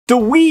The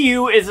Wii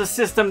U is a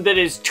system that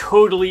is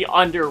totally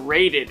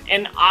underrated,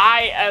 and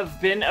I have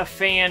been a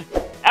fan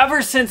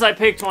ever since I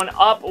picked one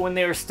up when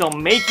they were still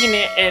making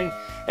it, and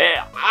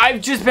I've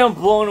just been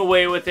blown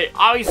away with it.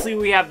 Obviously,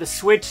 we have the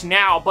Switch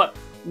now, but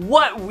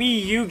what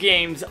Wii U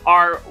games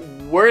are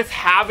worth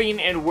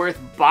having and worth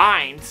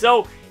buying?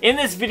 So in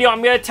this video,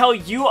 I'm going to tell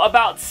you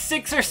about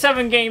 6 or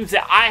 7 games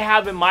that I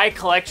have in my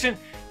collection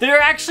that are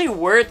actually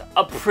worth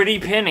a pretty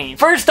penny.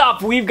 First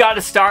off, we've got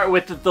to start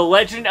with The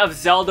Legend of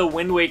Zelda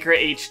Wind Waker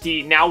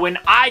HD. Now, when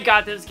I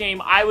got this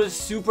game, I was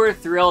super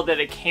thrilled that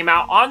it came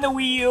out on the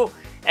Wii U,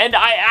 and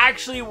I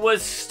actually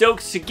was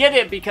stoked to get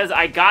it because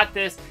I got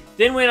this,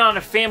 then went on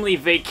a family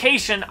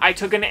vacation. I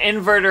took an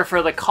inverter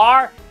for the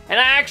car,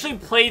 and I actually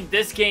played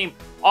this game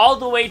all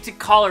the way to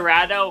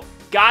Colorado.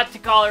 Got to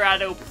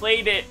Colorado,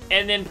 played it,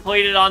 and then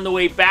played it on the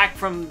way back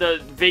from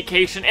the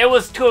vacation. It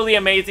was totally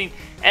amazing,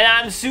 and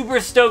I'm super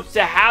stoked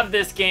to have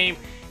this game.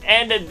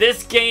 And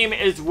this game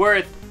is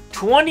worth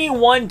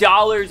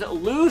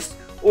 $21 loose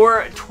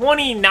or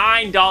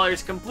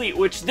 $29 complete,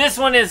 which this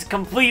one is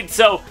complete,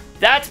 so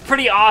that's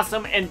pretty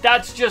awesome, and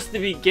that's just the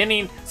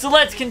beginning. So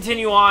let's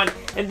continue on.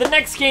 And the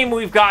next game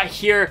we've got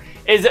here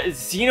is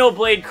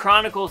Xenoblade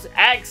Chronicles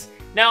X.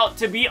 Now,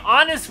 to be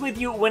honest with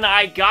you, when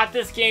I got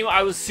this game,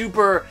 I was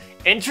super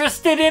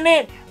interested in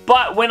it,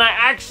 but when I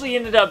actually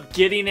ended up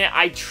getting it,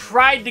 I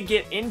tried to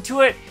get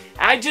into it.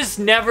 I just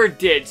never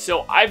did.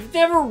 So I've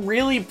never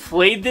really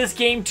played this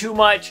game too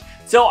much,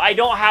 so I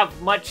don't have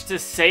much to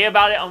say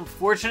about it,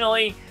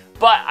 unfortunately.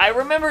 But I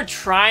remember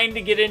trying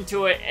to get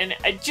into it, and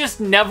it just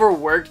never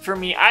worked for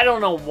me. I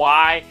don't know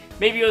why.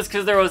 Maybe it was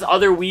because there was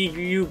other Wii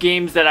U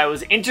games that I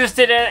was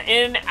interested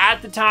in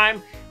at the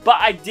time. But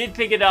I did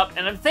pick it up,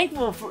 and I'm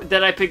thankful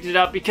that I picked it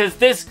up because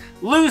this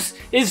loose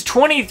is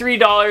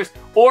 $23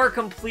 or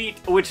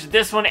complete, which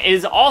this one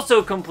is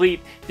also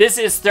complete. This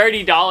is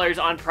 $30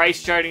 on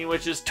price charting,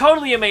 which is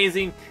totally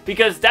amazing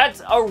because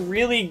that's a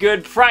really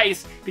good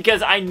price,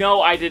 because I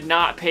know I did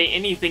not pay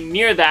anything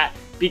near that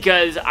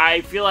because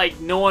I feel like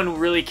no one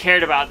really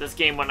cared about this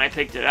game when I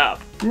picked it up.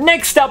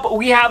 Next up,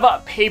 we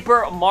have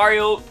Paper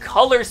Mario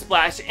Color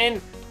Splash, and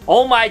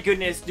oh my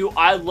goodness, do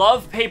I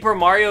love Paper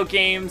Mario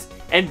games.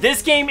 And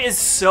this game is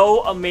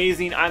so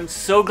amazing. I'm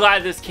so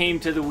glad this came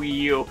to the Wii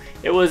U.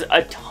 It was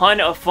a ton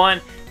of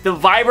fun. The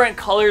vibrant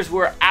colors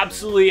were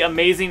absolutely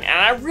amazing, and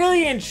I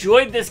really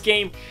enjoyed this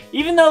game.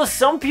 Even though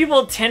some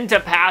people tend to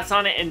pass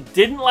on it and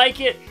didn't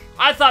like it,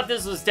 I thought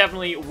this was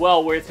definitely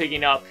well worth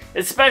picking up,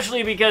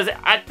 especially because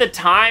at the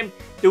time,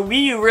 the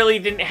Wii U really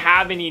didn't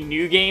have any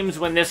new games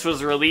when this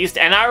was released,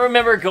 and I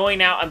remember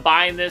going out and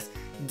buying this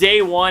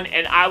day one,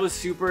 and I was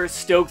super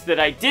stoked that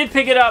I did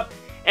pick it up.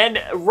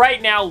 And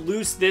right now,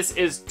 loose, this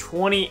is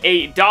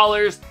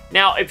 $28.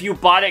 Now, if you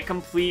bought it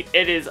complete,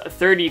 it is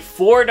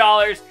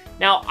 $34.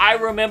 Now, I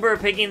remember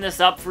picking this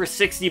up for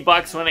 60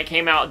 bucks when it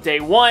came out day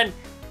one,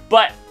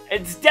 but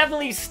it's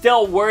definitely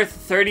still worth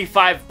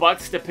 35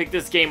 bucks to pick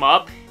this game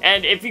up.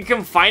 And if you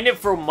can find it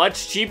for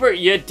much cheaper,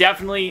 you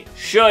definitely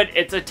should.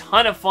 It's a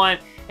ton of fun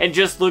and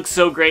just looks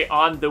so great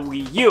on the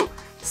Wii U.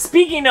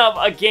 Speaking of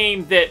a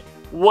game that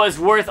was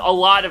worth a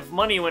lot of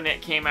money when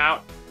it came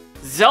out,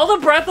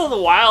 Zelda Breath of the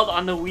Wild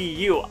on the Wii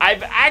U.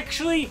 I've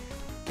actually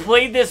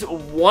played this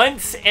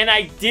once, and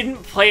I didn't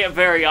play it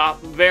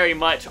very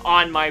much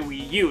on my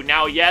Wii U.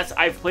 Now, yes,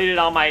 I've played it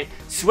on my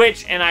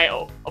Switch, and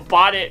I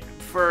bought it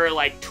for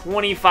like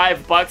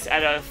 25 bucks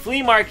at a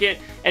flea market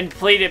and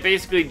played it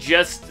basically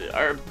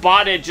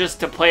bought it just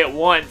to play it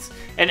once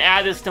and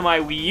add this to my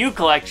Wii U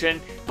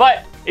collection.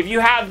 But if you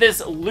have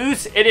this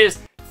loose, it is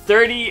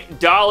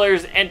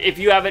 $30, and if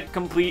you have it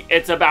complete,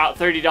 it's about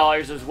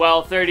 $30 as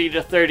well, $30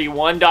 to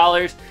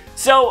 $31.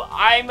 So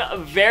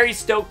I'm very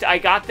stoked I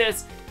got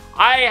this.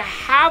 I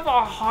have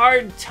a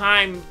hard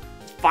time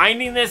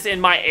finding this in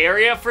my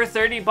area for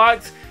 30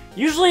 bucks.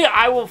 Usually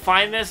I will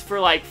find this for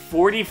like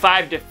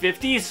 45 to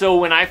 50. So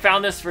when I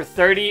found this for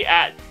 30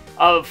 at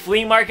a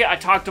flea market, I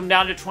talked them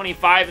down to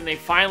 25 and they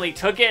finally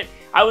took it.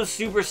 I was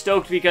super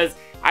stoked because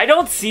I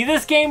don't see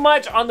this game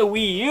much on the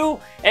Wii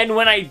U, and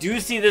when I do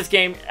see this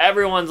game,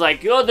 everyone's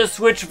like, oh, the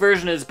Switch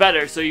version is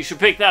better, so you should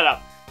pick that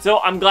up. So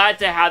I'm glad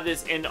to have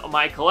this in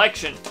my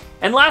collection.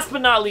 And last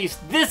but not least,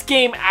 this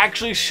game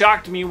actually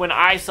shocked me when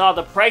I saw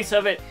the price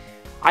of it.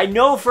 I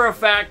know for a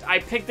fact I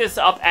picked this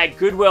up at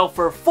Goodwill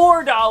for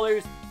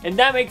 $4, and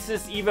that makes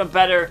this even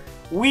better.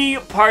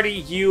 Wii Party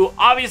U.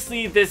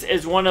 Obviously, this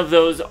is one of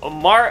those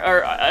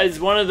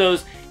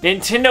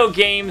Nintendo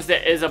games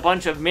that is a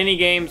bunch of mini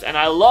games, and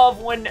I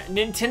love when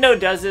Nintendo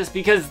does this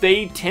because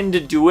they tend to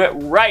do it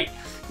right.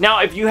 Now,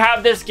 if you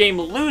have this game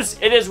loose,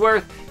 it is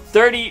worth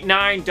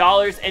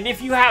 $39, and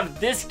if you have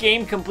this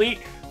game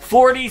complete,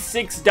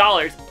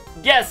 $46.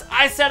 Yes,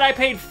 I said I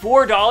paid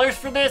 $4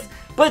 for this,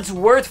 but it's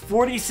worth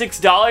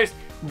 $46.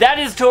 That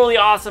is totally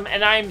awesome,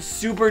 and I'm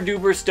super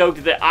duper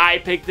stoked that I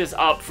picked this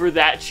up for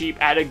that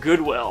cheap at a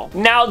Goodwill.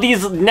 Now,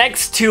 these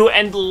next two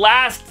and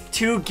last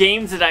two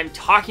games that I'm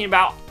talking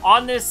about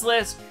on this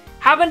list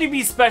happen to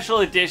be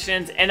special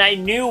editions, and I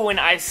knew when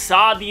I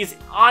saw these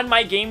on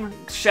my game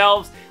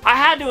shelves, I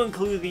had to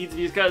include these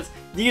because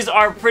these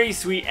are pretty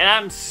sweet, and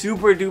I'm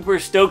super duper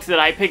stoked that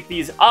I picked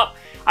these up.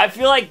 I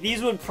feel like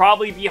these would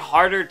probably be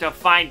harder to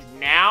find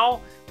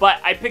now, but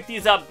I picked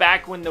these up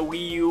back when the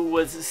Wii U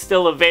was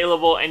still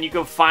available and you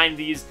could find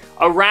these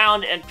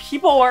around, and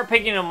people weren't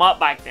picking them up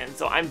back then.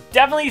 So I'm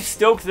definitely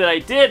stoked that I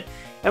did.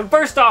 And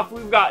first off,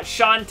 we've got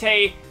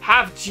Shantae,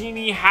 half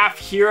genie, half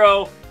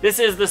hero. This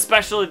is the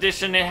special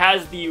edition. It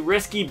has the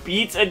Risky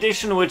Beats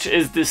edition, which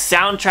is the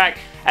soundtrack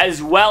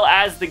as well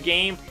as the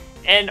game.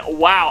 And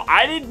wow,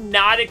 I did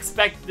not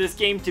expect this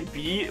game to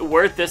be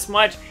worth this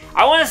much.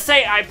 I want to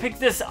say I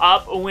picked this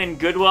up when when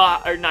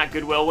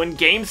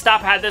GameStop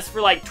had this for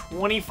like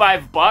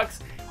 25 bucks.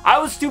 I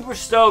was super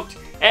stoked,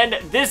 and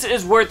this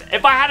is worth,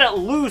 if I had it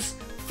loose,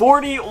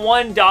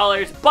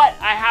 $41, but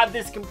I have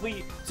this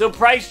complete. So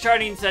price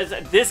charting says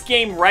this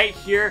game right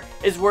here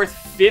is worth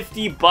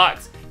 50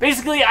 bucks.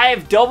 Basically, I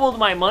have doubled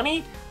my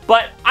money,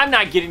 but I'm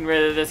not getting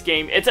rid of this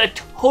game. It's a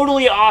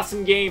totally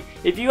awesome game.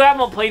 If you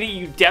haven't played it,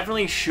 you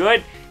definitely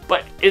should,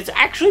 but it's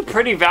actually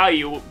pretty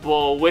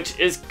valuable, which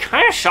is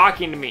kind of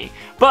shocking to me.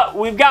 But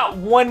we've got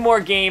one more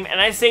game, and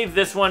I saved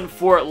this one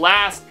for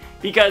last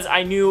because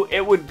I knew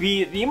it would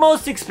be the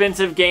most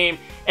expensive game,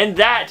 and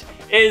that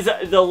is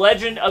The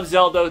Legend of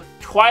Zelda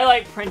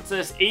Twilight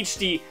Princess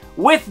HD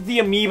with the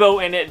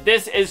amiibo in it.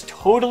 This is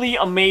totally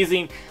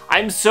amazing.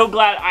 I'm so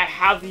glad I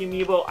have the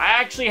amiibo. I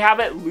actually have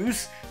it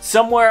loose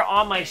somewhere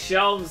on my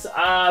shelves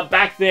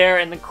back there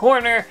in the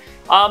corner.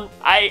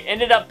 I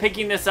ended up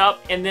picking this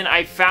up, and then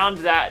I found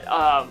that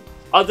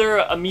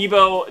other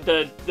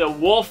amiibo, the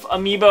wolf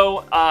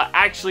amiibo,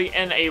 actually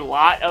in a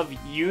lot of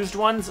used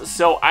ones,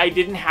 so I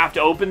didn't have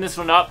to open this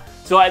one up,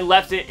 so I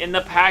left it in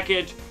the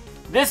package.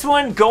 This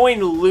one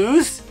going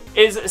loose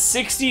is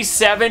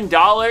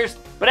 $67,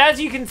 but as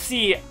you can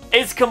see,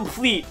 it's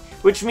complete,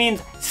 which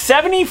means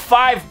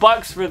 75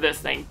 bucks for this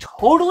thing.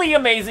 Totally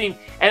amazing,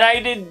 and I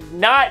did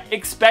not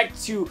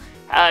expect to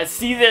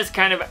see this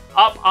kind of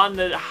up on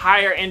the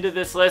higher end of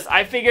this list.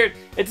 I figured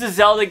it's a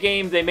Zelda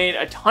game, they made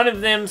a ton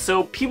of them,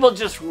 so people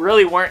just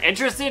really weren't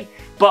interested,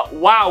 but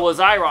wow, was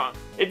I wrong.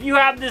 If you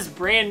have this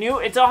brand new,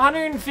 it's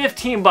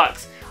 115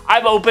 bucks.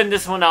 I've opened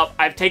this one up,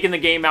 I've taken the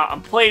game out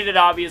and played it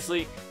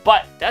obviously,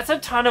 but that's a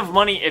ton of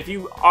money if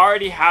you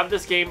already have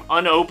this game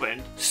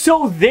unopened.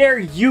 So there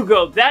you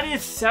go. That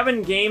is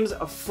 7 games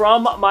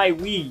from my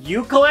Wii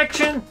U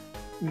collection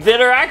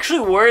that are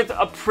actually worth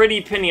a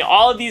pretty penny.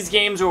 All of these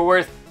games were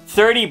worth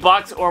 30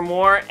 bucks or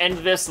more, and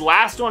this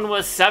last one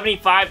was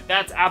 75.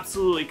 That's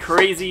absolutely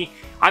crazy.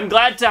 I'm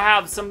glad to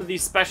have some of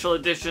these special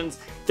editions.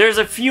 There's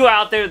a few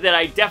out there that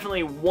I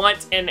definitely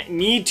want and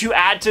need to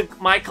add to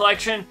my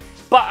collection,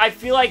 but I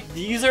feel like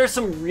these are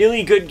some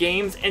really good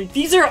games, and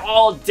these are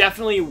all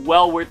definitely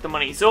well worth the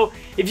money. So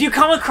if you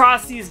come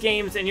across these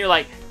games and you're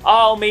like,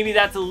 oh, maybe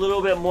that's a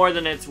little bit more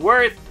than it's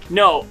worth,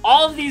 no,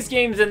 all of these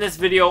games in this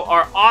video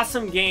are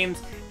awesome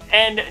games,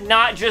 and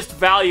not just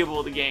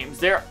valuable to games.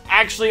 They're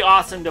actually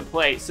awesome to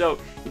play. So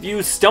if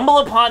you stumble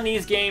upon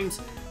these games,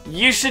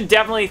 you should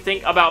definitely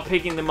think about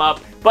picking them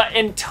up. But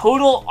in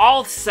total,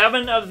 all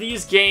 7 of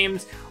these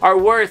games are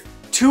worth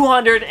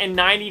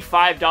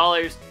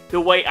 $295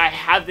 the way I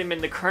have them in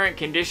the current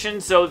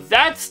condition. So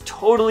that's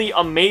totally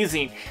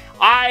amazing.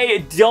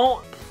 I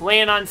don't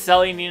plan on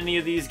selling any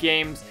of these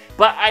games,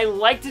 but I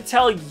like to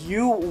tell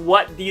you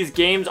what these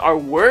games are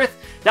worth.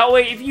 That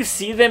way, if you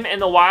see them in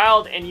the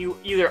wild and you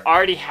either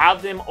already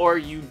have them or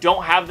you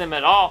don't have them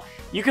at all,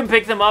 you can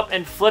pick them up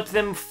and flip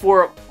them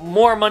for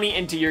more money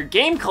into your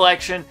game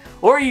collection,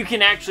 or you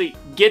can actually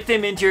get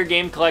them into your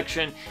game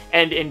collection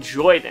and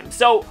enjoy them.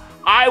 So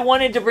I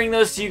wanted to bring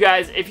those to you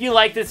guys. If you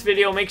like this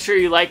video, make sure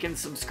you like and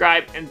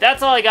subscribe. And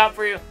that's all I got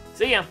for you.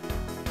 See ya.